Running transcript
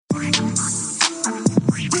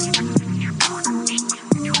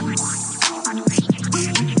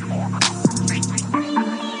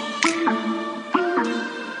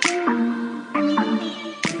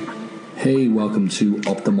welcome to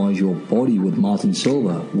Optimize Your Body with Martin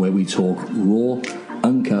Silva, where we talk raw,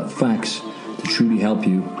 uncut facts to truly help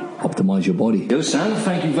you optimize your body. Yo, Sam,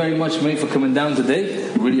 thank you very much, mate, for coming down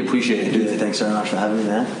today. Really appreciate it, dude. Yeah, thanks very much for having me,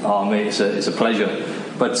 man. Oh, mate, it's a pleasure.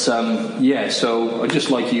 But, so I'd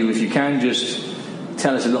just like you, if you can, just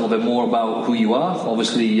tell us a little bit more about who you are.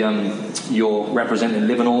 Obviously, you're representing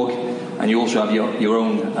Livinorg, and you also have your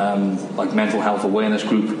own mental health awareness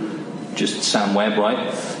group, just Sam Webb,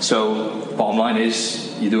 right? So bottom line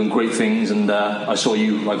is you're doing great things, and I saw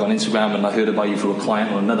you on Instagram, and I heard about you through a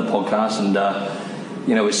client on another podcast, and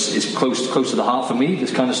it's close to the heart for me,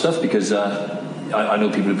 this kind of stuff, because I know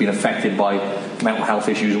people have been affected by mental health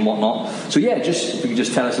issues and whatnot. So yeah, if you could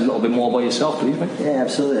just tell us a little bit more about yourself, please, mate. Yeah,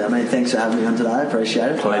 absolutely. I mean, thanks for having me on today. I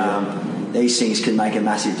appreciate it. Pleasure. These things can make a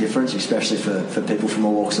massive difference, especially for people from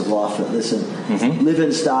all walks of life that listen. Mm-hmm.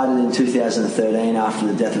 Living started in 2013 after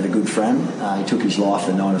the death of a good friend. He took his life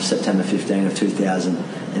the night of September 15 of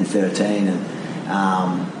 2013,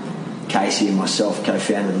 and Casey and myself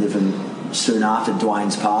co-founded Living soon after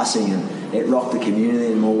Dwayne's passing, and it rocked the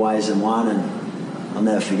community in more ways than one, and I'll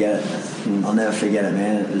never forget it. I'll never forget it,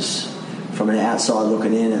 man. It was, from an outside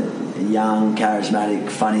looking in, a young, charismatic,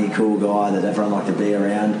 funny, cool guy that everyone liked to be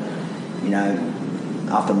around.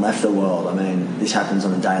 Up and left the world. I mean, this happens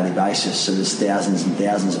on a daily basis, so there's thousands and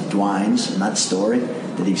thousands of Dwaynes in that story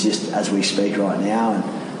that exist as we speak right now, and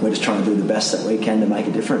we're just trying to do the best that we can to make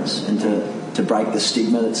a difference and to break the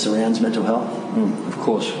stigma that surrounds mental health. Of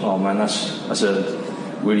course. Oh man, that's a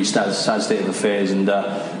really sad state of affairs, and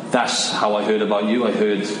that's how I heard about you. I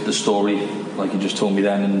heard the story like you just told me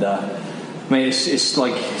then, and mate,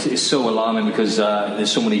 it's so alarming because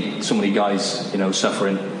there's so many guys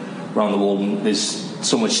suffering around the world, and there's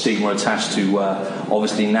so much stigma attached to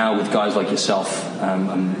obviously now with guys like yourself,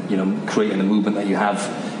 and creating the movement that you have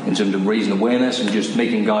in terms of raising awareness and just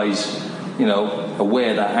making guys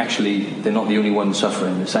aware that actually they're not the only ones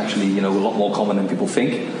suffering. It's actually a lot more common than people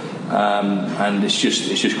think, and it's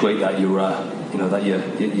just great that you're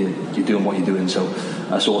doing what you're doing. So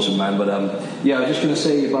that's awesome, man. But I was just going to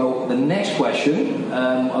say about the next question.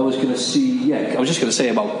 I was just going to say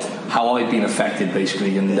about how I've been affected,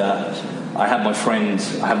 basically, and I had my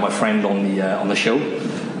friend on the show,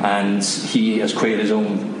 and he has created his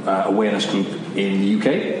own awareness group in the UK.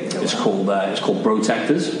 It's called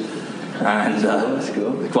Protectors, and that's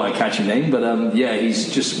cool. Quite a catchy name. But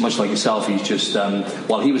he's just much like yourself. He's just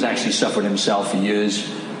he was actually suffering himself for years.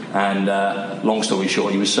 And long story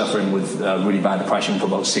short, he was suffering with really bad depression for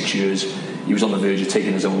about 6 years. He was on the verge of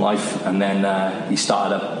taking his own life, and then he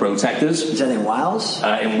started up Protectors. Is that in Wales?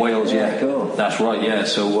 In Wales, yeah. Cool. That's right, yeah.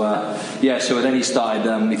 So then he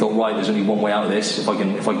started. He thought, right, there's only one way out of this. If I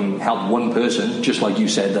can help one person, just like you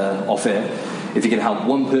said off air, if you can help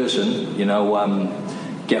one person,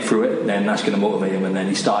 get through it, then that's going to motivate him. And then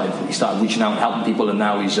he started reaching out and helping people, and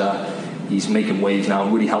now he's making waves now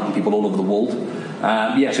and really helping people all over the world.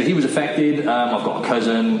 So he was affected. I've got a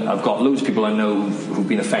cousin. I've got loads of people I know who've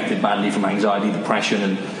been affected badly from anxiety, depression,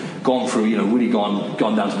 and gone through, really gone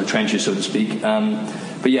down to the trenches, so to speak.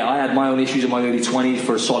 I had my own issues in my early 20s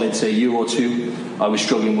for a solid, say, year or two. I was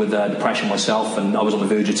struggling with depression myself, and I was on the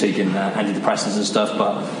verge of taking antidepressants and stuff,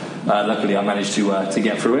 but luckily I managed to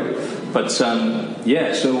get through it. But so I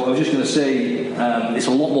was just going to say it's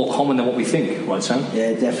a lot more common than what we think, right, Sam? Yeah,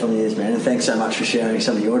 it definitely is, man. And thanks so much for sharing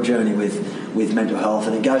some of your journey with mental health.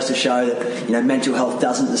 And it goes to show that mental health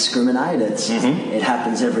doesn't discriminate. It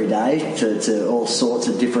happens every day to all sorts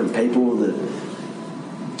of different people that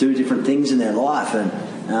do different things in their life, and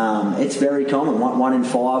it's very common. One in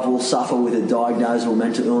 5 will suffer with a diagnosable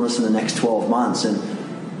mental illness in the next 12 months, and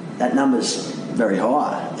that number's very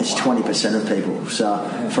high. It's 20% of people.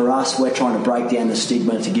 So for us, we're trying to break down the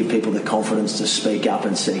stigma to give people the confidence to speak up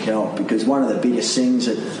and seek help, because one of the biggest things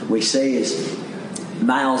that we see is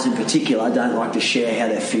males in particular don't like to share how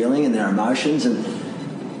they're feeling and their emotions, and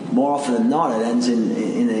more often than not it ends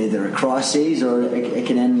in either a crisis or it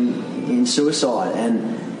can end in suicide,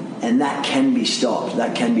 and that can be stopped,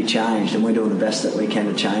 that can be changed, and we're doing the best that we can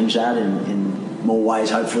to change that in more ways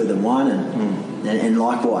hopefully than one, and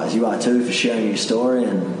likewise you are too, for sharing your story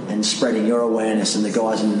and spreading your awareness. And the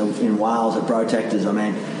guys in Wales at Protectors, I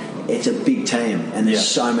mean, it's a big team, and there's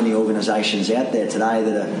so many organisations out there today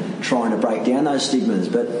that are trying to break down those stigmas,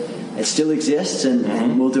 but it still exists,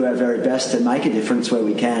 and we'll do our very best to make a difference where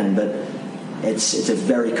we can, but it's a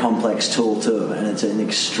very complex tool too, and it's an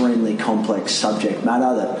extremely complex subject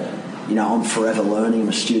matter that I'm forever learning. I'm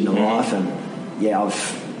a student of life, and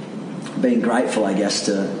I've been grateful, I guess,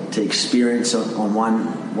 to experience on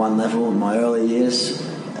one level in my early years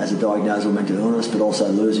as a diagnosable mental illness, but also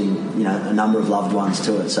losing a number of loved ones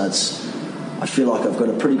to it. So I feel like I've got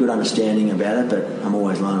a pretty good understanding about it, but I'm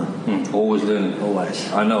always learning. Always learning.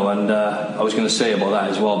 Always. I know, and I was going to say about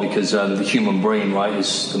that as well, because the human brain, right,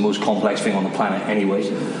 is the most complex thing on the planet anyway.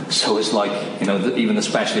 So it's like, even the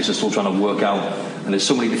specialists are still trying to work out, and there's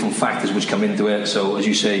so many different factors which come into it. So as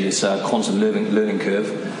you say, it's a constant learning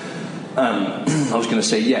curve. I was going to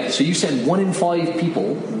say, so you said 1 in 5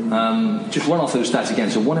 people, just run off those stats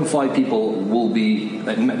again. So 1 in 5 people will be,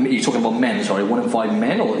 you're talking about men, sorry, 1 in 5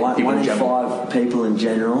 men or people 1 in in general? 5 people in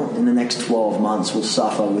general in the next 12 months will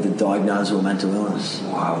suffer with a diagnosable mental illness.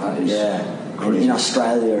 Wow, that is crazy. In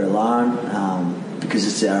Australia alone, because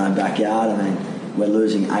it's our own backyard, I mean, we're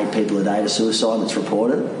losing 8 people a day to suicide that's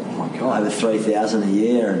reported. Oh my God. Over 3,000 a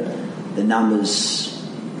year, and the numbers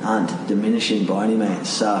aren't diminishing by any means.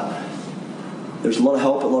 So there's a lot of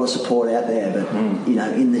help, a lot of support out there, but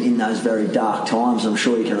in those very dark times, I'm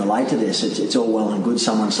sure you can relate to this. It's all well and good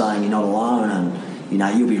someone saying you're not alone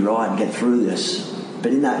and you'll be right and get through this.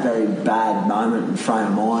 But in that very bad moment and frame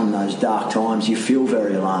of mind, those dark times, you feel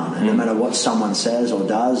very alone. And no matter what someone says or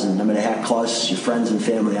does, and no matter how close your friends and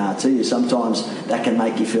family are to you, sometimes that can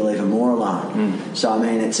make you feel even more alone. So I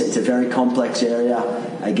mean, it's a very complex area.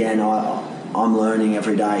 Again, I'm learning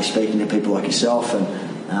every day, speaking to people like yourself,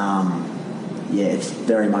 and it's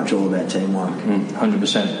very much all about teamwork.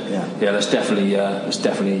 100%. Yeah, that's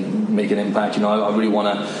definitely make an impact. I really want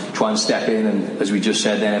to try and step in, and as we just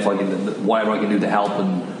said, then if I can, whatever I can do to help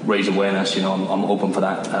and raise awareness, I'm open for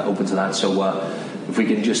that. Open to that. So if we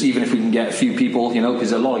can even if we can get a few people,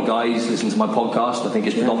 because a lot of guys listen to my podcast. I think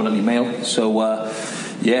it's predominantly male. So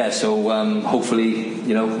hopefully,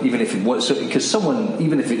 even if it was, because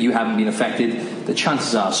even if you haven't been affected, the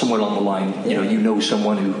chances are somewhere along the line, you know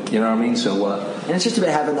someone who, you know what I mean? So, and it's just about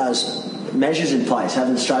having those measures in place,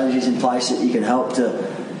 having strategies in place that you can help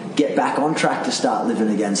to get back on track to start living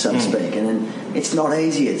again, so to speak. And then it's not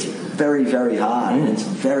easy. It's very, very hard. And it's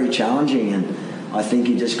very challenging. And I think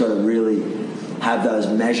you just got to really have those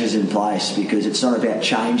measures in place, because it's not about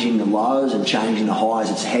changing the lows and changing the highs.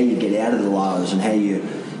 It's how you get out of the lows and how you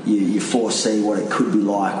foresee what it could be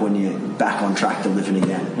like when you're back on track to living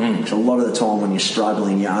again. So a lot of the time when you're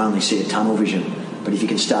struggling, you only see a tunnel vision. But if you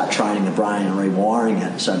can start training the brain and rewiring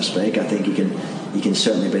it, so to speak, I think you can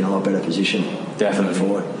certainly be in a lot better position. Definitely.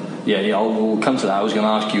 Forward. We'll come to that. I was going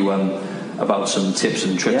to ask you about some tips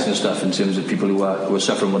and tricks and stuff in terms of people who are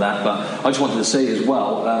suffering with that. But I just wanted to say as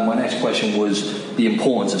well, my next question was the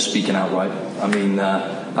importance of speaking out, right? I mean,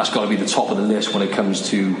 that's got to be the top of the list when it comes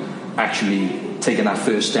to actually taking that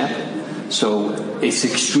first step. So it's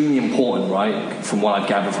extremely important, right, from what I've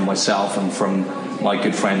gathered from myself and from my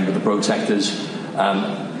good friend with the Protectors.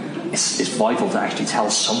 It's vital to actually tell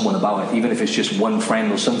someone about it, even if it's just one friend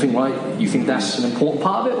or something, right? You think that's an important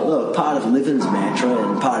part of it? Look, part of living's mantra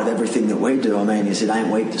and part of everything that we do, I mean, is it ain't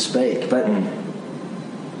weak to speak. But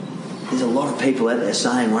there's a lot of people out there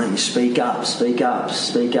saying, why don't you speak up,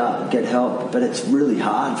 get help. But it's really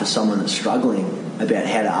hard for someone that's struggling about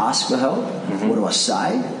how to ask for help. What do I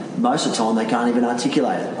say? Most of the time they can't even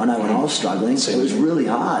articulate it. I know when I was struggling, it was really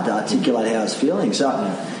hard to articulate how I was feeling. So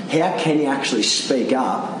how can you actually speak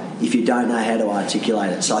up if you don't know how to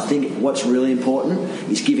articulate it? So I think what's really important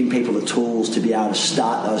is giving people the tools to be able to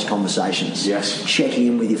start those conversations. Yes. Checking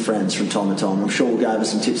in with your friends from time to time. I'm sure we'll go over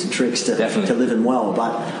some tips and tricks to living well.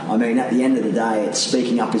 But I mean, at the end of the day, it's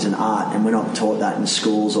speaking up is an art, and we're not taught that in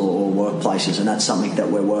schools or workplaces, and that's something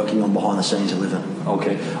that we're working on behind the scenes at Living.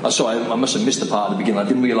 Okay. Sorry, I must have missed the part at the beginning. I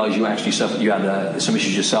didn't realise you actually you had some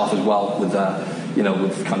issues yourself as well with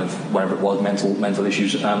with kind of whatever it was, mental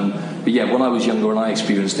issues. But yeah, when I was younger and I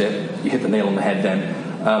experienced it, you hit the nail on the head then.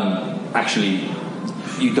 Actually,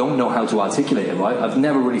 you don't know how to articulate it, right? I've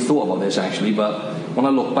never really thought about this actually, but when I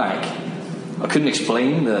look back, I couldn't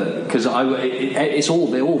explain because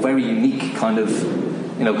they're all very unique kind of,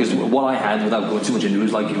 because what I had, without going too much into it,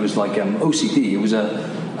 it was like OCD. It was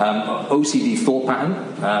a OCD thought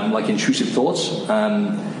pattern, like intrusive thoughts.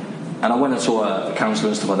 And I went and saw a counsellor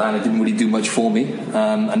and stuff like that, and it didn't really do much for me.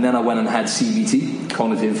 And then I went and had CBT,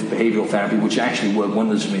 cognitive behavioural therapy, which actually worked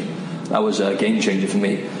wonders for me. That was a game changer for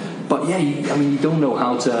me. But yeah, you don't know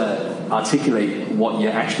how to articulate what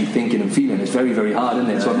you're actually thinking and feeling. It's very, very hard, isn't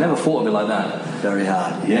it? So I've never thought of it like that. Very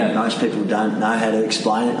hard. Yeah. Most people don't know how to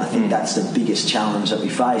explain it. I think that's the biggest challenge that we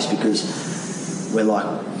face, because we're like,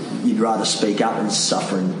 you'd rather speak up and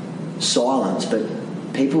suffer in silence, but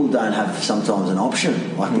people don't have sometimes an option,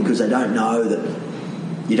 because they don't know that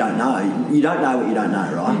you don't know. You don't know what you don't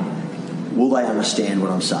know, right? Will they understand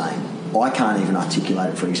what I'm saying? I can't even articulate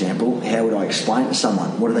it, for example. How would I explain it to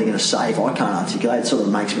someone? What are they going to say if I can't articulate it? It sort of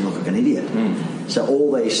makes me look like an idiot. So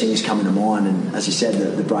all these things come into mind, and as you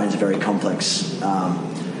said, the brain's a very complex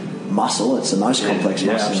muscle. It's the most complex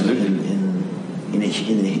muscle in a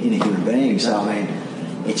human being. So I mean,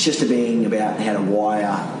 it's just being about how to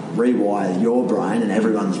rewire your brain, and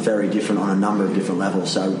everyone's very different on a number of different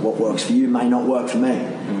levels. So what works for you may not work for me,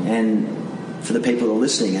 and for the people that are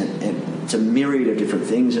listening, it's a myriad of different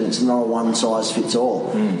things, and it's not a one size fits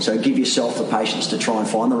all. So give yourself the patience to try and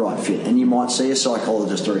find the right fit, and you might see a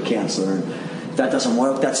psychologist or a counsellor, and if that doesn't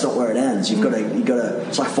work, that's not where it ends. You've got to.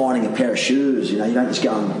 It's like finding a pair of shoes. You know, you don't just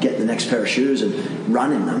go and get the next pair of shoes and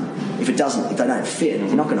run in them. If they don't fit,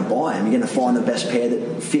 you're not going to buy them. You're going to find the best pair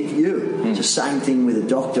that fit you. It's the same thing with a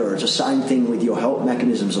doctor. It's the same thing with your help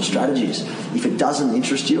mechanisms or strategies. If it doesn't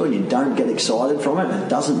interest you and you don't get excited from it and it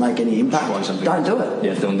doesn't make any impact, don't do it.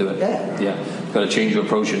 Yeah, don't do it. Yeah. Got to change your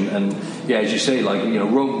approach, and as you say, like, you know,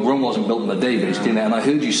 Rome wasn't built in a day, basically. And I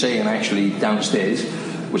heard you saying actually downstairs,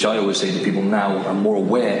 which I always say to people now, I'm more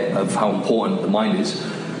aware of how important the mind is.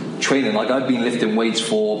 Training, like I've been lifting weights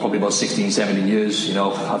for probably about 16, 17 years. You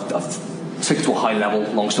know, I've took it to a high level.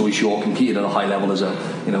 Long story short, competed at a high level as a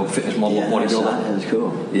fitness model bodybuilder. That's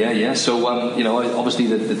cool. Yeah. So obviously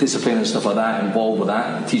the discipline and stuff like that involved with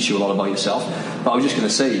that teach you a lot about yourself. But I was just going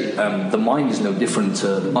to say, the mind is no different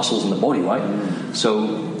to the muscles in the body, right?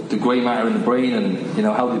 So the grey matter in the brain, and you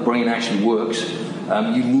know how the brain actually works.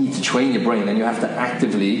 You need to train your brain, and you have to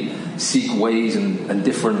actively seek ways and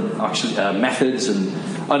different methods, and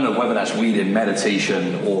I don't know whether that's reading,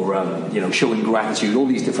 meditation, or showing gratitude. All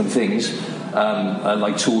these different things are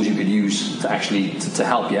like tools you could use to actually to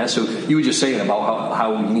help. Yeah. So you were just saying about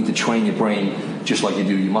how you need to train your brain just like you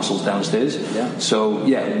do your muscles downstairs. Yeah. So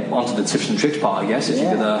onto the tips and tricks part, I guess. If you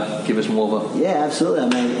could give us more of a absolutely. I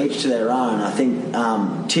mean, each to their own. I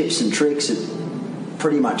think tips and tricks.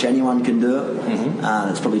 Pretty much anyone can do it.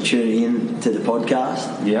 That's probably tuning in to the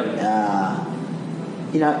podcast. Yep.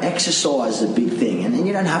 Exercise is a big thing, and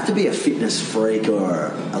you don't have to be a fitness freak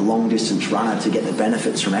or a long distance runner to get the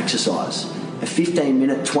benefits from exercise. A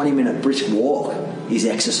 15-minute, 20-minute brisk walk is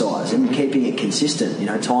exercise, and keeping it consistent. You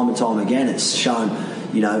know, time and time again, it's shown.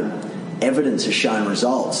 Evidence has shown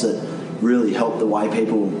results that really help the way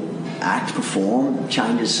people act, perform,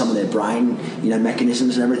 changes some of their brain,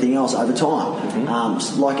 mechanisms and everything else over time.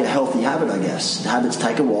 It's like a healthy habit, I guess. Habits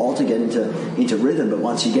take a while to get into rhythm, but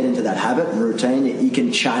once you get into that habit and routine, you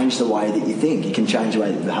can change the way that you think. You can change the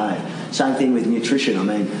way that you behave. Same thing with nutrition. I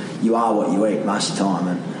mean, you are what you eat most of the time,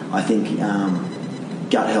 and I think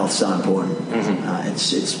gut health is so important.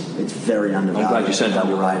 It's very underrated. I'm glad you said that.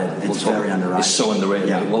 It's very underrated. It's so underrated.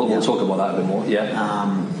 Yeah. We'll talk about that a bit more.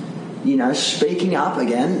 Yeah. Speaking up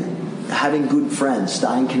again. Having good friends,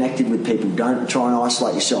 staying connected with people. Don't try and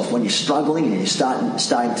isolate yourself. When you're struggling and you're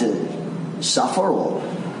starting to suffer, or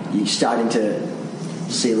you're starting to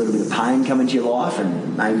see a little bit of pain come into your life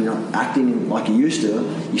and maybe not acting like you used to,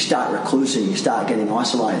 you start reclusing, you start getting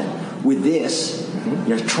isolated. With this,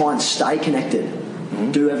 try and stay connected.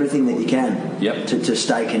 Do everything that you can to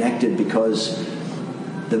stay connected, because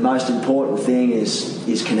the most important thing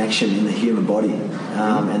is connection in the human body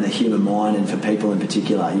and the human mind, and for people in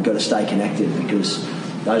particular. You've got to stay connected, because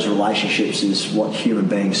those relationships is what human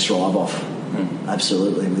beings thrive off.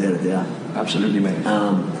 Absolutely, without a doubt. Absolutely, mate.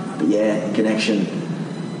 But connection,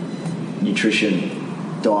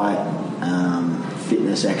 nutrition, diet,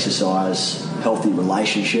 fitness, exercise, healthy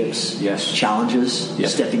relationships, challenges,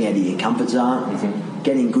 stepping out of your comfort zone.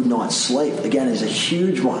 Getting good night's sleep again is a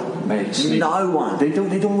huge one. Mate, sleep. No one. They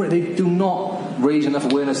do not raise enough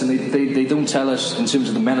awareness, and they don't tell us in terms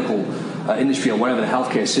of the medical industry or whatever, the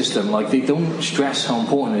healthcare system. Like, they don't stress how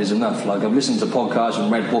important it is enough. Like, I've listened to podcasts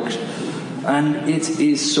and read books, and it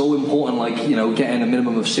is so important. Like, getting a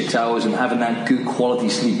minimum of 6 hours and having that good quality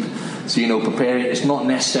sleep. So, preparing, it's not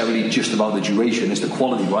necessarily just about the duration, it's the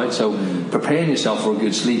quality, right? So preparing yourself for a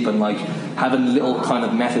good sleep, and like having little kind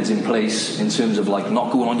of methods in place in terms of like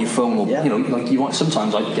not going on your phone, or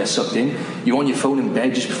sometimes I get sucked in. You're on your phone in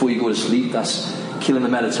bed just before you go to sleep. That's killing the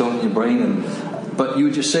melatonin in your brain. But you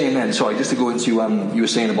were just saying then, sorry, just to go into you were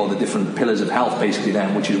saying about the different pillars of health basically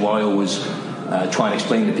then, which is what I always try and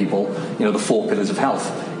explain to people, the 4 pillars of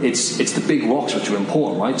health. It's the big rocks which are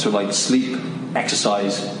important, right? So like sleep,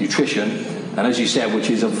 exercise, nutrition, and as you said, which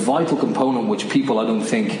is a vital component which people, I don't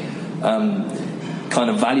think, kind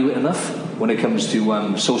of value it enough when it comes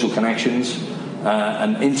to social connections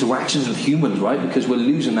and interactions with humans, right? Because we're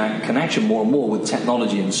losing that connection more and more with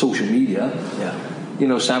technology and social media.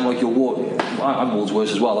 Sam, like I'm world's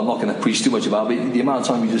worst as well. I'm not going to preach too much about it, but the amount of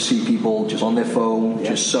time you just see people just on their phone,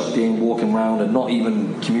 just sucked in, walking around and not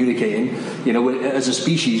even communicating. As a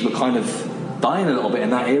species, we're kind of dying a little bit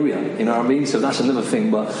in that area, you know what I mean? So that's another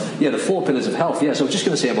thing. But the 4 pillars of health. So I was just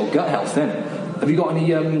going to say about gut health then. have you got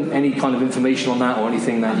any kind of information on that or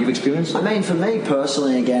anything that you've experienced? I mean, for me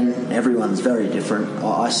personally, again, everyone's very different.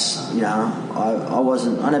 I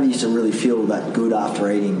never used to really feel that good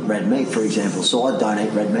after eating red meat, for example, so I don't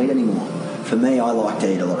eat red meat anymore. For me, I like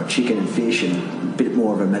to eat a lot of chicken and fish and a bit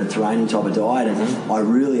more of a Mediterranean type of diet, and I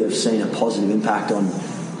really have seen a positive impact on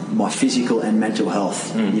my physical and mental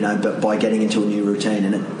health, but by getting into a new routine.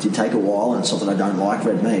 And it did take a while, and it's not that I don't like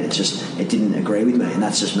red meat, it's just it didn't agree with me, and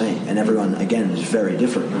that's just me, and everyone again is very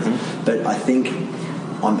different. But I think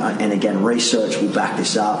and again, research will back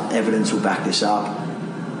this up, evidence will back this up,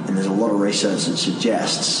 and there's a lot of research that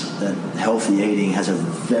suggests that healthy eating has a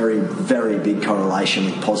very, very big correlation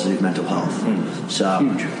with positive mental health. So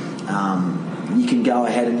huge. You can go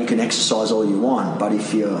ahead and you can exercise all you want, but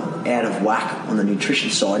if you're out of whack on the nutrition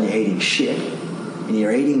side and you're eating shit, and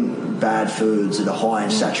you're eating bad foods that are high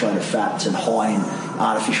in saturated fats and high in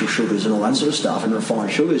artificial sugars and all that sort of stuff, and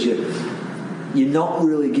refined sugars, you're not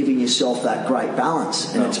really giving yourself that great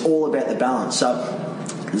balance, and it's all about the balance. So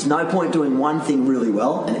there's no point doing one thing really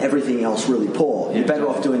well and everything else really poor. You're better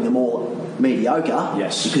off doing them all mediocre,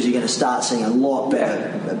 because you're going to start seeing a lot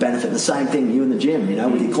better benefit. The same thing you in the gym,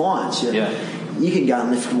 with your clients. You can go and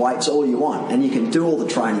lift weights all you want, and you can do all the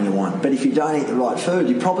training you want, but if you don't eat the right food,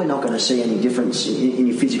 you're probably not going to see any difference in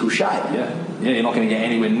your physical shape. You're not going to get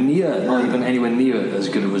anywhere near, not even anywhere near as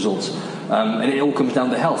good a results. And it all comes down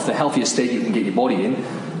to health. The healthier state you can get your body in,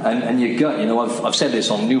 and your gut. I've said this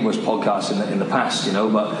on numerous podcasts in the past.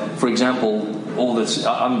 But for example, all this,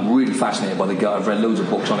 I'm really fascinated by the gut. I've read loads of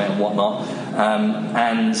books on it and whatnot,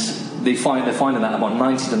 and they're finding that about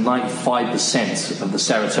 90 to 95% of the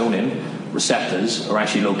serotonin receptors are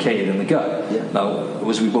actually located in the gut. Now,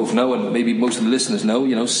 as we both know, and maybe most of the listeners know,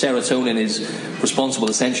 serotonin is responsible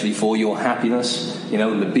essentially for your happiness,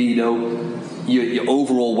 libido, your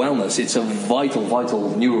overall wellness. It's a vital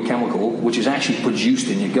neurochemical which is actually produced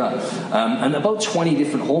in your gut, and about 20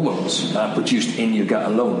 different hormones are produced in your gut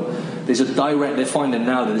alone. They're finding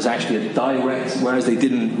now that there's actually a direct, whereas they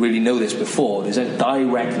didn't really know this before, there's a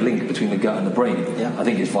direct link between the gut and the brain. I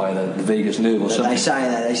think it's via the vagus nerve or something.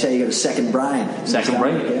 They say you got a second brain. Second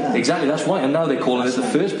brain? Exactly, that's right. And now they're calling it the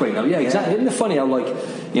first brain now. Exactly. Isn't it funny how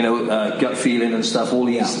gut feeling and stuff, all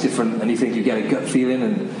these different, and you think you get a gut feeling,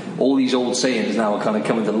 and all these old sayings now are kind of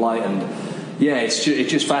coming to light, and it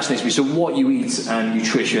just fascinates me. So what you eat and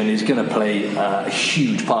nutrition is going to play a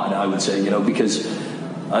huge part in it, I would say, because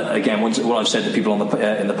again, what I've said to people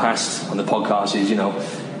in the past on the podcast is,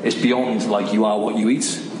 it's beyond you are what you eat.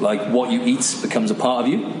 What you eat becomes a part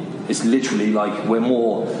of you. It's literally we're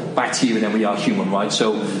more bacteria than we are human, right?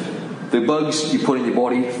 So the bugs you put in your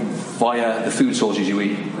body via the food sources you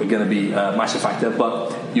eat are going to be a massive factor.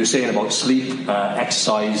 But you were saying about sleep,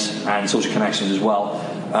 exercise, and social connections as well.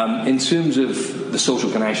 In terms of the social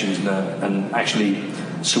connections and actually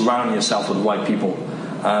surrounding yourself with the right people,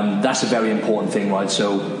 that's a very important thing, right?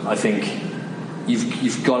 So I think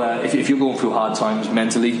you've got to, if you're going through hard times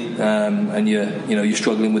mentally, and you're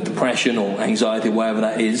struggling with depression or anxiety, whatever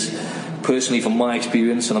that is. Personally, from my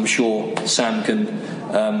experience, and I'm sure Sam can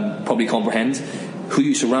probably comprehend, who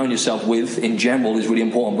you surround yourself with in general is really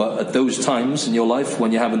important. But at those times in your life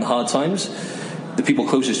when you're having hard times, the people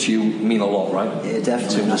closest to you mean a lot, right? Yeah,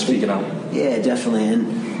 definitely. In terms of speaking out. Yeah, definitely.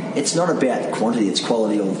 And it's not about quantity; it's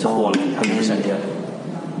quality all the time. Quality,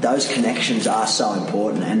 100%. Those connections are so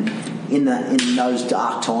important, and in those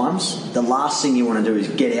dark times, the last thing you want to do is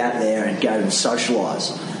get out there and go and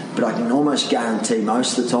socialise. But I can almost guarantee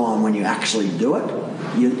most of the time when you actually do it,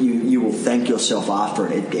 you will thank yourself after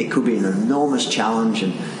it. It could be an enormous challenge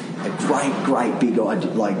and a great big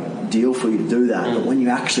deal for you to do that. But when you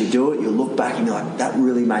actually do it, you'll look back and you're like, that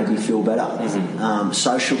really made me feel better.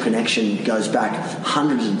 Social connection goes back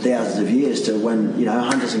hundreds and thousands of years to when,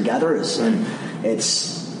 hunters and gatherers. And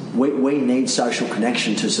we need social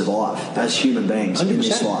connection to survive as human beings 100%. In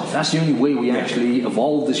this life. That's the only way we actually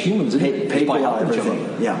evolved as humans, isn't it? People are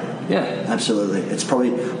everything. Yeah, absolutely. It's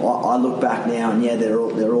probably, I look back now and they're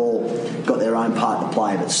all got their own part to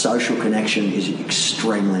play, but social connection is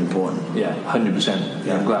extremely important. 100%.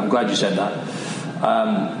 I'm glad you said that.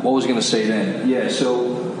 What was I going to say then?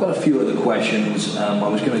 So I've got a few other questions. I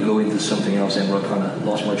was going to go into something else then, but I kind of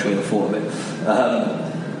lost my train of thought a bit.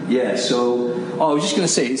 I was just going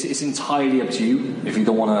to say it's entirely up to you if you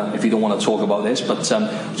don't want to talk about this. But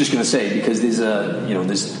I'm just going to say, because there's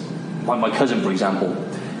my cousin, for example.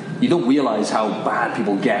 You don't realise how bad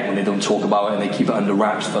people get when they don't talk about it and they keep it under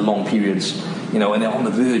wraps for long periods. And they're on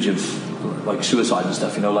the verge of suicide and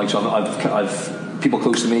stuff. So I've people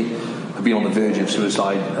close to me have been on the verge of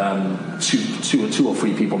suicide. Two or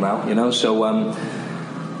three people now. So.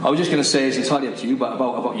 I was just going to say, it's entirely up to you, but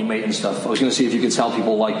about your mate and stuff. I was going to see if you could tell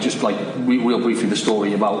people, like, just like real briefly the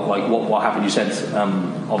story about like what happened. You said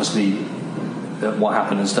obviously what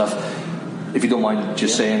happened and stuff. If you don't mind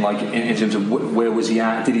just saying, like, in terms of where was he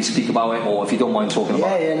at? Did he speak about it? Or if you don't mind talking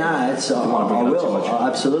about it? No, it's, I will.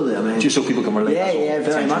 Absolutely. I mean, just so people can relate.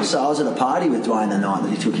 Very much so. I was at a party with Dwayne the night that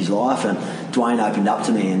he took his life, and Dwayne opened up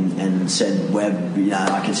to me and said, Webb, you know,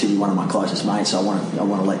 I consider you one of my closest mates, so I want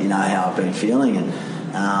to let you know how I've been feeling. And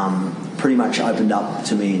pretty much opened up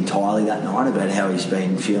to me entirely that night about how he's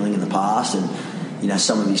been feeling in the past and, you know,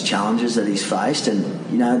 some of his challenges that he's faced.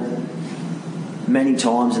 And, you know, many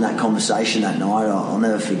times in that conversation that night, I'll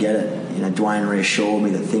never forget it. You know, Dwayne reassured me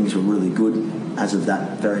that things were really good as of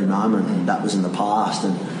that very moment, and that was in the past.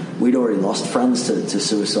 And we'd already lost friends to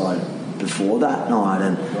suicide before that night,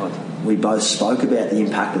 and we both spoke about the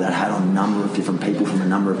impact that had on a number of different people from a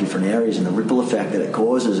number of different areas and the ripple effect that it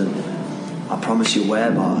causes. And I promise you,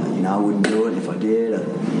 Webb, I wouldn't do it if I did.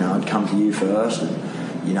 I'd come to you first,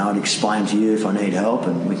 and I'd explain to you if I need help,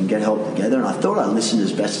 and we can get help together. And I thought I listened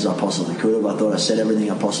as best as I possibly could have. I thought I said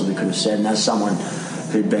everything I possibly could have said. And as someone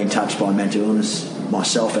who'd been touched by mental illness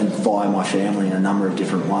myself and via my family in a number of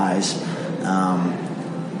different ways,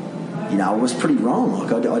 I was pretty wrong.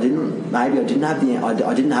 Like I didn't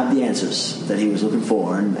have the answers that he was looking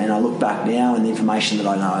for. And I look back now, and the information that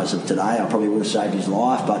I know as of today, I probably would have saved his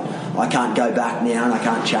life. But I can't go back now, and I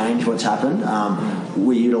can't change what's happened.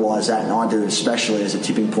 We utilise that, and I do, especially as a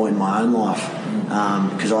tipping point in my own life,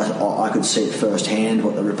 because I could see it firsthand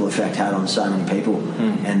what the ripple effect had on so many people,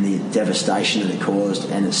 and the devastation that it caused,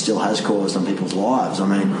 and it still has caused on people's lives. I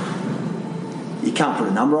mean, you can't put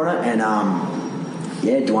a number on it. And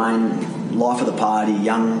Dwayne, life of the party,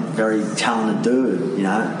 young, very talented dude. You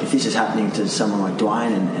know, if this is happening to someone like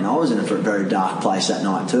Dwayne, and I was in a very dark place that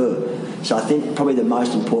night too. So I think probably the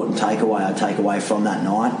most important takeaway I take away from that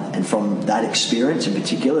night and from that experience in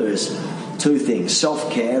particular is two things.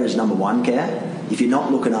 Self-care is number one care. If you're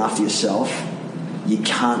not looking after yourself, you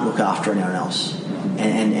can't look after anyone else.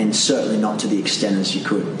 And certainly not to the extent as you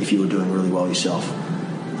could if you were doing really well yourself.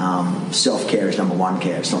 Self-care is number one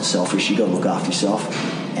care. It's not selfish. You've got to look after yourself.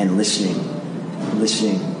 And listening,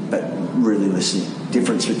 but really listening.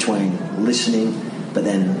 Difference between listening but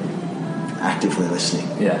then actively listening.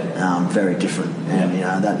 Very different.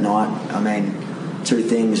 And that night, I mean, two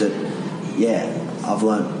things that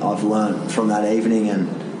I've learnt from that evening, and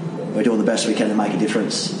we're doing the best we can to make a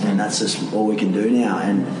difference, and that's just all we can do now.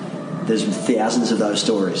 And there's thousands of those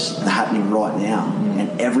stories that are happening right now,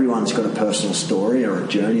 and everyone's got a personal story or a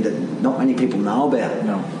journey that not many people know about.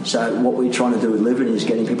 No. So what we're trying to do with Livinorg is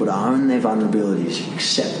getting people to own their vulnerabilities,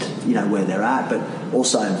 accept where they're at, but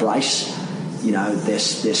also embrace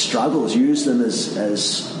their struggles, use them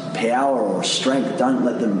as power or strength. Don't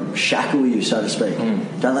let them shackle you, so to speak.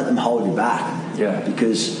 Don't let them hold you back.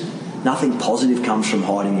 Because nothing positive comes from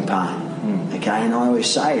hiding your pain. Okay, and I always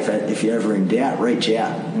say, if you're ever in doubt, reach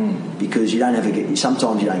out, because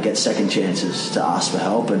sometimes you don't get second chances to ask for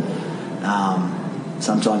help, and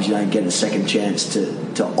sometimes you don't get a second chance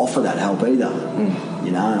to offer that help either.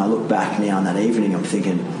 And I look back now on that evening, I'm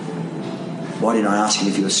thinking, why didn't I ask him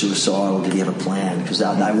if he was suicidal? Did he have a plan? Because they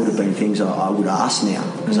would have been things I would ask now,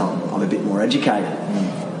 because I'm a bit more educated.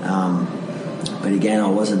 But again, I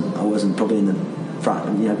wasn't probably in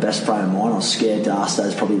the best frame of mind. I was scared to ask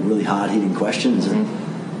those probably really hard-hitting questions, and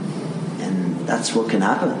that's what can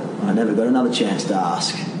happen. I never got another chance to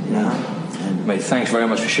ask. Mate, thanks very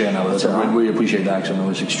much for sharing that with us. I really appreciate that, because I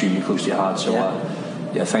know it's extremely close to your heart. So,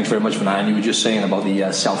 thanks very much for that. And you were just saying about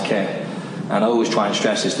the self-care. And I always try and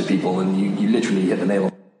stress this to people, and you literally hit the nail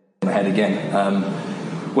on the head again.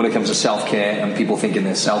 When it comes to self-care and people thinking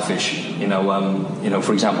they're selfish,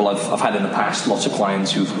 for example, I've had in the past lots of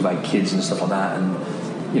clients who've had kids and stuff like that, and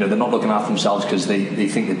they're not looking after themselves because they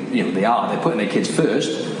think that they're putting their kids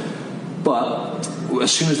first. But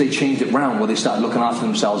as soon as they changed it round, where they started looking after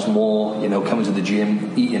themselves more, coming to the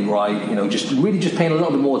gym, eating right, just paying a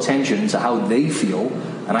little bit more attention to how they feel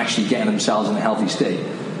and actually getting themselves in a healthy state.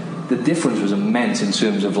 The difference was immense in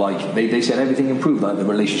terms of, like, they said everything improved, like the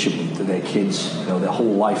relationship with their kids, their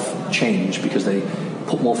whole life changed because they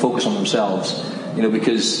put more focus on themselves,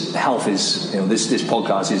 because health is, this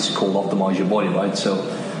podcast is called Optimize Your Body, right? So,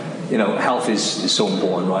 health is so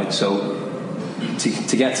important, right? So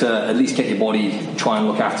to get to at least get your body, try and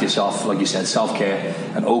look after yourself, like you said, self-care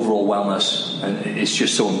and overall wellness, and it's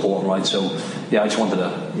just so important, right? So, I just wanted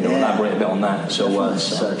to, elaborate a bit on that. So,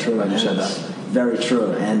 so true. I just said that. Very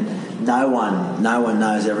true, and no one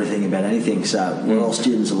knows everything about anything. So we're all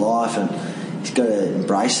students of life, and you've got to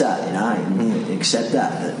embrace that, and accept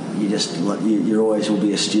that you always will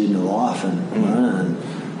be a student of life and learn.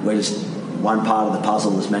 And we're just one part of the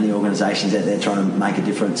puzzle. There's many organisations out there trying to make a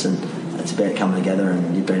difference, and it's about coming together,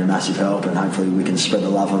 and you've been a massive help, and hopefully we can spread the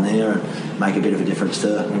love on there and make a bit of a difference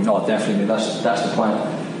too. Oh, definitely. That's the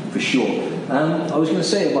plan for sure. I was going to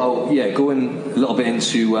say about going a little bit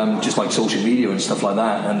into just like social media and stuff like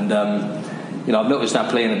that, and I've noticed that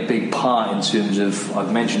playing a big part in terms of,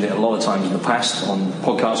 I've mentioned it a lot of times in the past on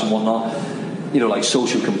podcasts and whatnot, like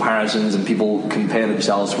social comparisons, and people compare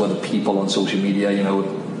themselves to other people on social media,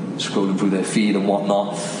 scrolling through their feed and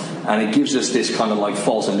whatnot, and it gives us this kind of like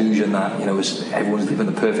false illusion that everyone's living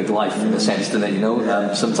the perfect life in a sense, doesn't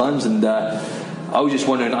it? Sometimes, and I was just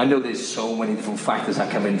wondering, I know there's so many different factors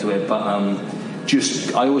that come into it, but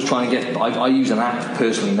I always try and I use an app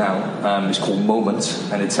personally now, it's called Moment,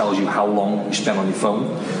 and it tells you how long you spend on your phone.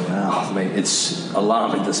 Oh, mate, it's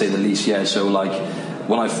alarming to say the least. So like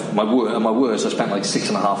when my worst, I spent like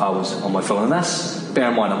 6.5 hours on my phone, and that's, bear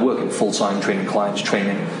in mind, I'm working full-time, training clients,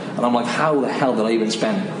 training, and I'm like, how the hell did I even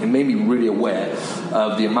spend? It made me really aware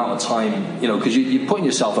of the amount of time, because you're putting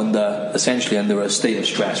yourself essentially under a state of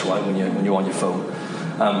stress, right, when you're on your phone.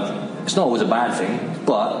 It's not always a bad thing,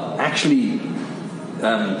 but actually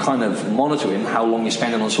kind of monitoring how long you're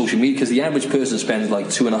spending on social media, because the average person spends like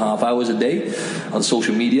 2.5 hours a day on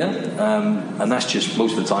social media, and that's just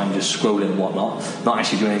most of the time just scrolling and whatnot, not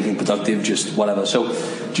actually doing anything productive, just whatever. So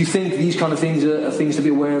do you think these kind of things are things to be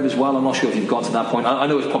aware of as well? I'm not sure if you've got to that point. I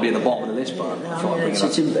know it's probably at the bottom of the list, but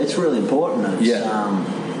it's really important.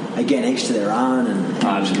 Again, each to their own, and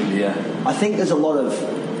absolutely, I think there's a lot of,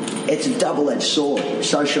 it's a double-edged sword.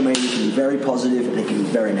 Social media can be very positive and it can be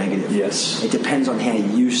very negative. Yes. It depends on how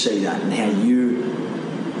you see that and how you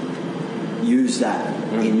use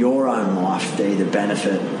that in your own life to either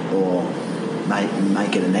benefit or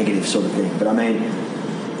make it a negative sort of thing. But I mean,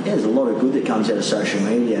 there's a lot of good that comes out of social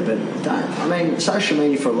media, but social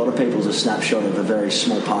media for a lot of people is a snapshot of a very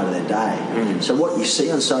small part of their day. So what you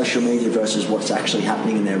see on social media versus what's actually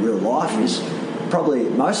happening in their real life is probably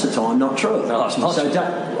most of the time not true. No, it's not true.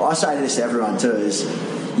 I say this to everyone too, is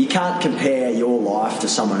you can't compare your life to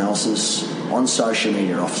someone else's on social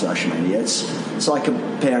media or off social media. It's like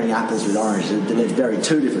comparing apples with oranges. They're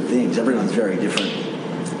two different things. Everyone's very different.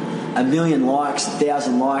 1 million likes,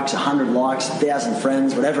 1,000 likes, 100 likes, 1,000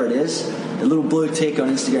 friends, whatever it is, the little blue tick on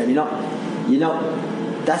Instagram, you're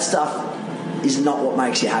not that stuff is not what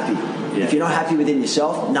makes you happy. If you're not happy within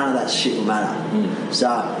yourself, none of that shit will matter.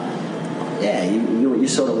 So you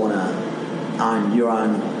sort of want to own your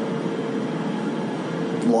own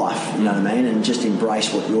life, you know what I mean, and just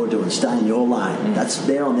embrace what you're doing, stay in your lane.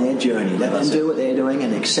 They're on their journey. Let them do what they're doing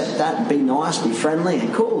and accept that, and be nice, be friendly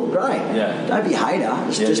and cool, great. Don't be a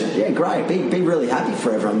hater. Great. Be really happy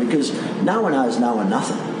for everyone, because no one owes no one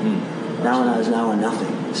nothing. No one owes no one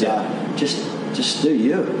nothing. So just do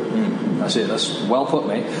you. That's it. That's well put,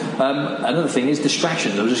 mate. Another thing is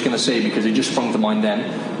distractions. I was just going to say, because it just sprung to mind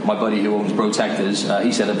then, my buddy who owns Protectors,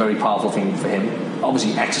 he said a very powerful thing for him.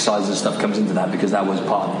 Obviously exercise and stuff comes into that, because that was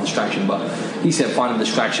part of the distraction, but he said finding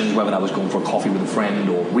distractions, whether that was going for a coffee with a friend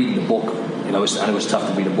or reading a book. I know it's tough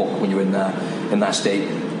to read a book when you're in that state.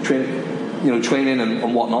 Training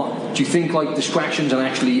and whatnot. Do you think like distractions and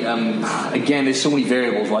actually again, there's so many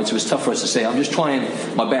variables, right? So it's tough for us to say. I'm just trying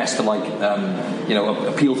my best to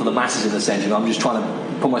appeal to the masses in a sense. I'm just trying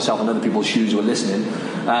to put myself in other people's shoes who are listening.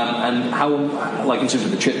 And how, like in terms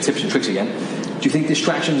of the tips and tricks again, do you think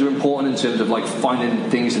distractions are important in terms of like finding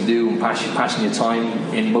things to do and passing your time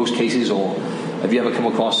in most cases, or have you ever come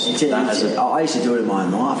across that? I used to do it in my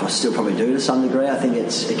own life. I still probably do to some degree. I think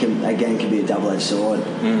it can be a double-edged sword.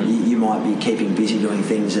 You might be keeping busy doing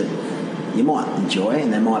things that you might enjoy,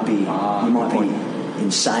 and you might be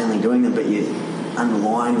insanely doing them, but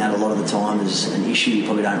underlying that a lot of the time is an issue you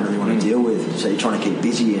probably don't really want to deal with. So you're trying to keep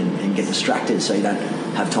busy and get distracted, so you don't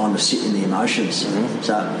have time to sit in the emotions.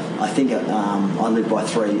 So I think I live by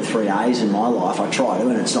three A's in my life. I try to,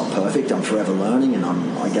 and it's not perfect. I'm forever learning, and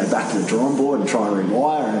I go back to the drawing board and try and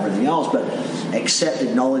rewire and everything else. But accept,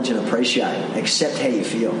 acknowledge, and appreciate. Accept how you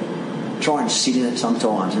feel. Try and sit in it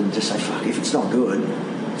sometimes and just say, fuck, if it's not good,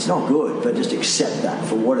 it's not good. But just accept that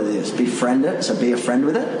for what it is. Befriend it, so be a friend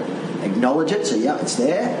with it. Acknowledge it, so it's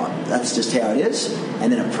there, that's just how it is,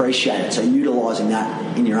 and then appreciate it, so utilising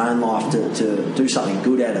that in your own life to do something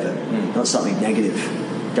good out of it, not something negative.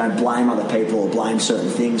 Don't blame other people or blame certain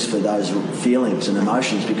things for those feelings and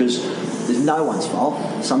emotions, because there's no one's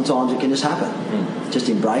fault. Sometimes it can just happen. Just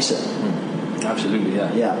embrace it. Absolutely,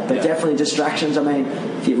 But definitely distractions. I mean,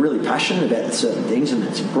 if you're really passionate about certain things and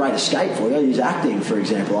it's a great escape for you, I use acting, for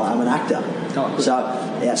example. I'm an actor. So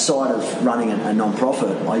outside of running a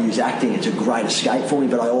non-profit, I use acting. It's a great escape for me,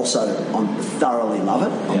 but I thoroughly love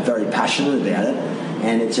it. I'm very passionate about it.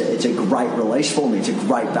 and it's a great release for me. It's a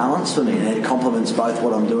great balance for me, and it complements both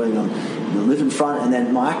what I'm doing on the living front and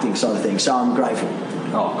then my acting side of things. So I'm grateful.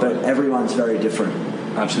 But everyone's very different.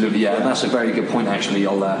 Absolutely, yeah. And that's a very good point, actually.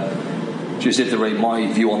 I'll just iterate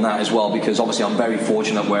my view on that as well, because obviously I'm very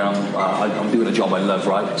fortunate where I'm doing a job I love,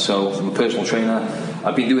 right? So I'm a personal trainer.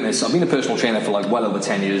 I've been doing this. I've been a personal trainer for like well over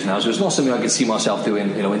 10 years now, so it's not something I could see myself doing,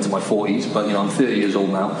 into my 40s. But I'm 30 years old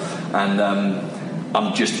now, and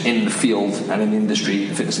I'm just in the field and in the industry,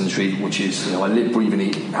 fitness industry, which is I live, breathe, and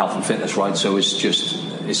eat health and fitness, right? So it's just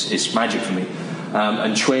it's magic for me.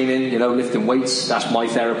 And training, lifting weights, that's my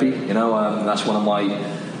therapy. That's one of my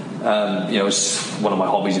it's one of my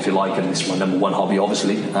hobbies, if you like, and it's my number one hobby,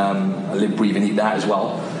 obviously. I live, breathe, and eat that as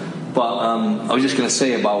well. But I was just going to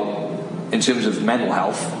say about, in terms of mental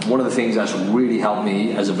health, one of the things that's really helped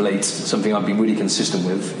me as of late, something I've been really consistent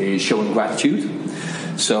with, is showing gratitude.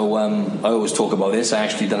 So I always talk about this. I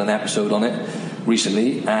actually done an episode on it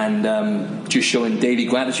recently, and just showing daily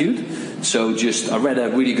gratitude. So I read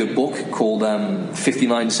a really good book called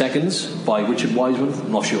 59 Seconds by Richard Wiseman.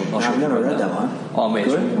 I'm not sure. I've never read that one. Oh, mate,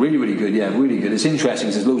 it's really, really good. Yeah, really good. It's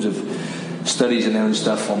interesting. There's loads of studies in there and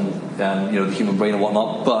stuff on the human brain and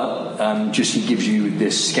whatnot, but just he gives you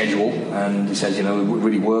this schedule, and he says it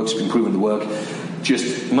really works, been proven to work.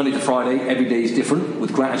 Just Monday to Friday, every day is different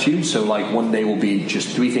with gratitude. So like one day will be just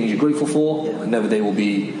 3 things you're grateful for. Another day will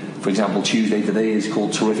be, for example, Tuesday today is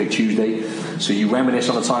called Terrific Tuesday. So you reminisce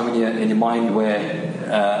on a time in your mind where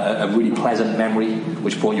a really pleasant memory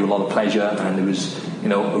which brought you a lot of pleasure, and it was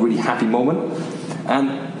a really happy moment.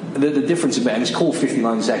 And the difference about it, and it's called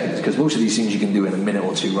 59 seconds because most of these things you can do in a minute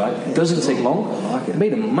or two, right? It doesn't take long. I like it. It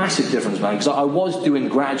made a massive difference, man, because I was doing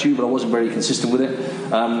gratitude, but I wasn't very consistent with it,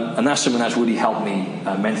 and that's something that's really helped me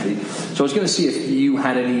mentally. So I was going to see if you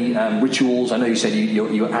had any rituals. I know you said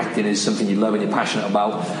your acting is something you love and you're passionate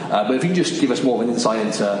about, but if you can just give us more of an insight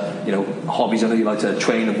into hobbies. I know you like to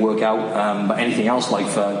train and work out, but anything else like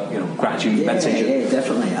for gratitude, meditation? Yeah,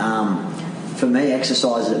 definitely. For me,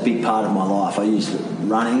 exercise is a big part of my life. I use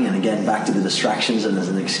running, and again, back to the distractions and as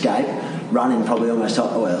an escape. Running probably almost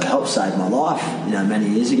helped save my life, many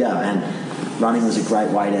years ago. And running was a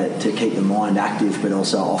great way to keep the mind active, but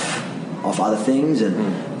also off other things.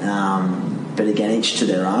 And but again, each to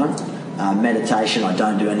their own. Meditation, I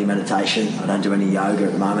don't do any meditation. I don't do any yoga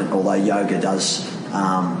at the moment, although yoga does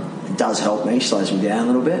help me, slows me down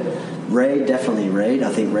a little bit. Definitely read.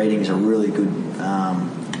 I think reading is a really good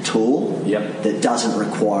tool that doesn't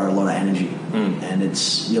require a lot of energy, and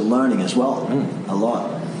you're learning as well a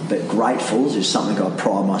lot. But gratefuls is something I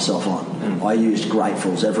pride myself on. I used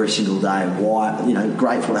gratefuls every single day. Why?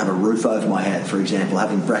 Grateful to have a roof over my head, for example,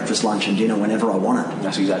 having breakfast, lunch, and dinner whenever I want it.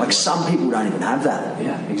 That's exactly like some people don't even have that.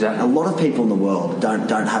 Yeah, exactly. A lot of people in the world don't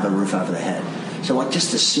have a roof over their head. So like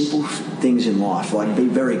just the simple things in life, like be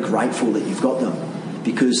very grateful that you've got them,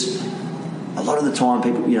 because a lot of the time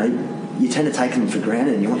people, you tend to take them for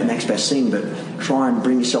granted and you want the next best thing, but try and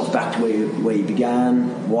bring yourself back to where you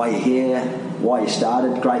began, why you're here, why you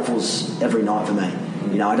started. Grateful's every night for me.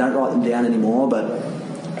 I don't write them down anymore, but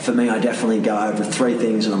for me, I definitely go over 3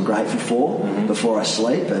 things that I'm grateful for before I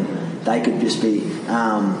sleep, and they could just be,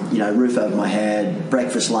 roof over my head,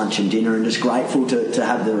 breakfast, lunch, and dinner, and just grateful to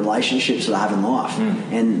have the relationships that I have in life.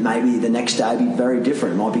 And maybe the next day be very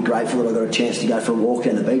different. I might be grateful that I got a chance to go for a walk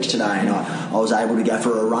down the beach today, and I was able to go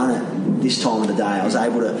for a run at this time of the day. I was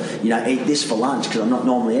able to, eat this for lunch because I'm not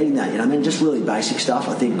normally eating that. Just really basic stuff.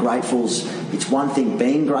 I think it's one thing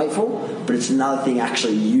being grateful, but it's another thing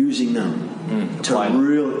actually using them. To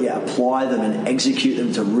really apply them and execute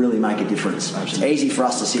them to really make a difference. Absolutely. It's easy for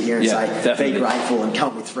us to sit here and say, definitely. Be grateful and come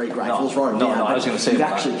up with 3 gratefuls, write them down. I was going to say you've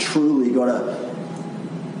actually truly got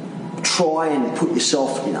to try and put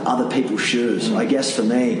yourself in other people's shoes. I guess for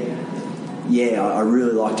me, I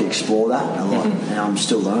really like to explore that a lot, and I'm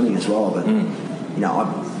still learning as well. But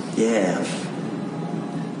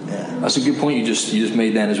that's a good point you just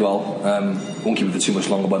made then as well. Won't keep it for too much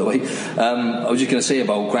longer, by the way. I was just going to say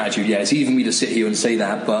about gratitude. It's easy for me to sit here and say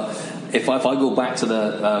that, but if I go back to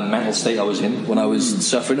the mental state I was in when I was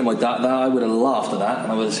suffering, and I would have laughed at that,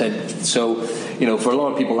 and I would have said, so, for a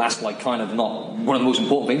lot of people, that's like kind of not one of the most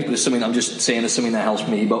important things, but it's something I'm just saying it's something that helps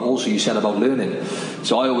me. But also, you said about learning.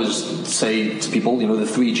 So I always say to people, the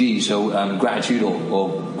 3 G's. So gratitude or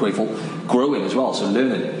grateful, growing as well. So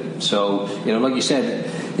learning. So like you said.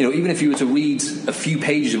 Even if you were to read a few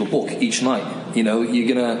pages of a book each night, you're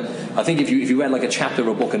gonna. I think if you read like a chapter of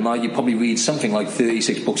a book a night, you'd probably read something like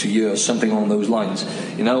 36 books a year, or something along those lines.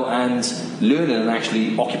 And learning and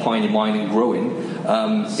actually occupying your mind and growing,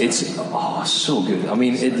 it's so good. I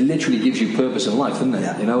mean, it literally gives you purpose in life, doesn't it?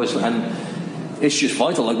 Yeah. it's just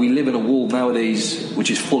vital. Like, we live in a world nowadays which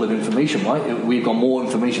is full of information, right? We've got more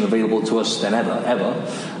information available to us than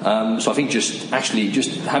ever. So I think just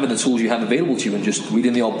having the tools you have available to you and just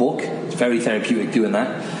reading the odd book, it's very therapeutic doing that.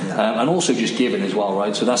 And also just giving as well,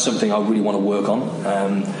 right? So that's something I really want to work on,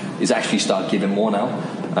 is actually start giving more now.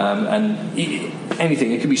 And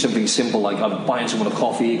anything, it could be something simple like I'm buying someone a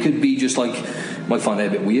coffee. It could be just like, you might find that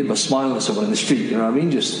a bit weird, but smiling at someone in the street, you know what I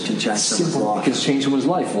mean? Just can change someone's life. It can change someone's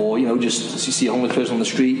life. Or, you know, just you see a homeless person on the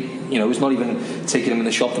street, you know, it's not even taking them in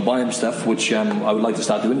the shop to buy them stuff, which I would like to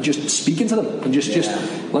start doing. Just speaking to them and just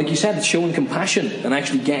like you said, showing compassion and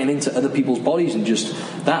actually getting into other people's bodies, and just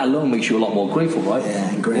that alone makes you a lot more grateful, right? Yeah,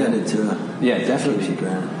 and grounded too. Yeah, definitely.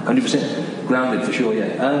 100% grounded for sure.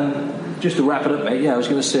 Yeah. Just to wrap it up, mate, I was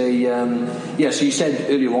going to say, so you said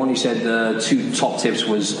earlier on, the 2 top tips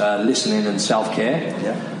was listening and self-care.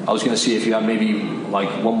 Yeah. I was going to see if you had maybe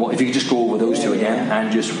like one more, if you could just go over those two again,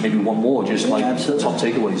 and just maybe one more, just absolutely. Top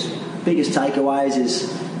takeaways. Biggest takeaways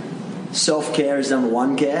is self-care is number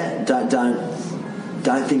one care.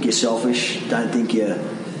 Don't think you're selfish. Don't think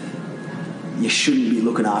you shouldn't be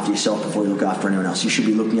looking after yourself before you look after anyone else. You should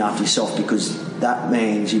be looking after yourself, because that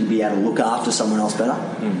means you'll be able to look after someone else better.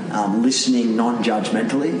 Listening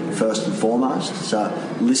non-judgmentally, first and foremost. So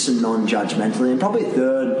listen non-judgmentally. And probably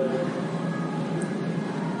third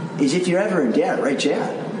is, if you're ever in doubt, reach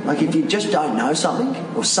out. Like, if you just don't know something,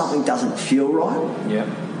 or something doesn't feel right,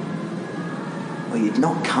 or you're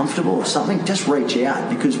not comfortable or something, just reach out,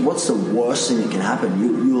 because what's the worst thing that can happen?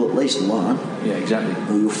 You'll at least learn. Yeah, exactly.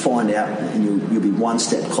 Or you'll find out, and you'll be one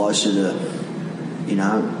step closer to, you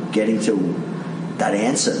know, getting to that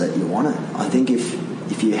answer that you wanted. I think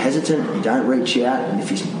if you're hesitant, you don't reach out, and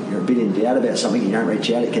if you're a bit in doubt about something, you don't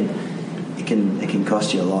reach out, it can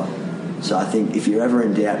cost you a lot. So I think if you're ever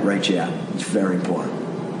in doubt, reach out. It's very important.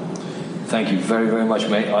 Thank you very, very much,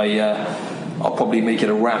 mate. I'll probably make it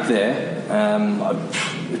a wrap there.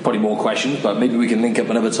 There's probably more questions, but maybe we can link up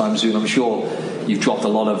another time soon. I'm sure you've dropped a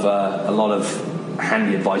lot of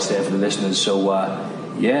handy advice there for the listeners. So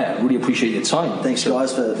really appreciate your time. Thanks,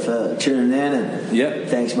 guys, for tuning in, and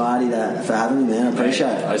thanks, Marty, for having me, man. I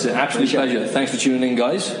appreciate it. It's an absolute pleasure. Thanks for tuning in,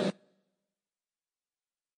 guys.